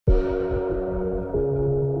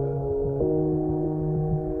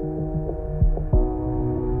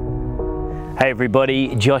Hey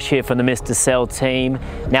everybody, Josh here from the Mr. Sell team.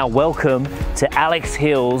 Now welcome to Alex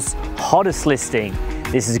Hill's hottest listing.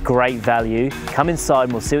 This is great value. Come inside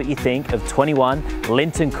and we'll see what you think of 21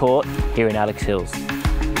 Lynton Court here in Alex Hills.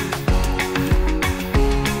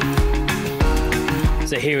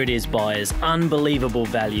 So here it is, buyers, unbelievable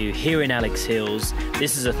value here in Alex Hills.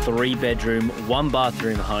 This is a 3-bedroom,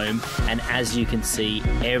 1-bathroom home, and as you can see,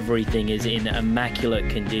 everything is in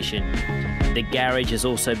immaculate condition. The garage has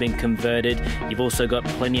also been converted. You've also got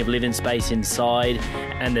plenty of living space inside,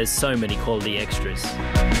 and there's so many quality extras.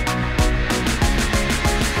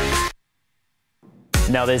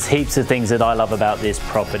 Now there's heaps of things that I love about this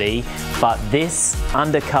property, but this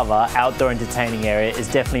undercover outdoor entertaining area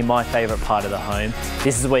is definitely my favorite part of the home.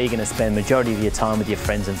 This is where you're going to spend the majority of your time with your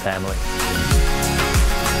friends and family.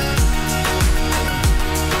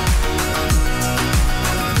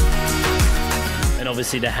 And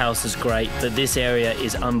obviously the house is great, but this area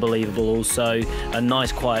is unbelievable also. A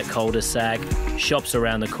nice quiet cul-de-sac, shops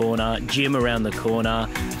around the corner, gym around the corner,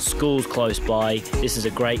 schools close by. This is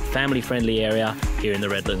a great family-friendly area here in the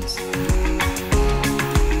Redlands.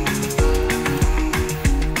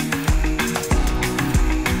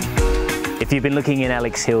 If you've been looking in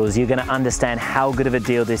Alex Hills, you're going to understand how good of a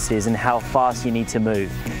deal this is and how fast you need to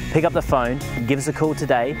move. Pick up the phone, give us a call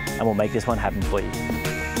today, and we'll make this one happen for you.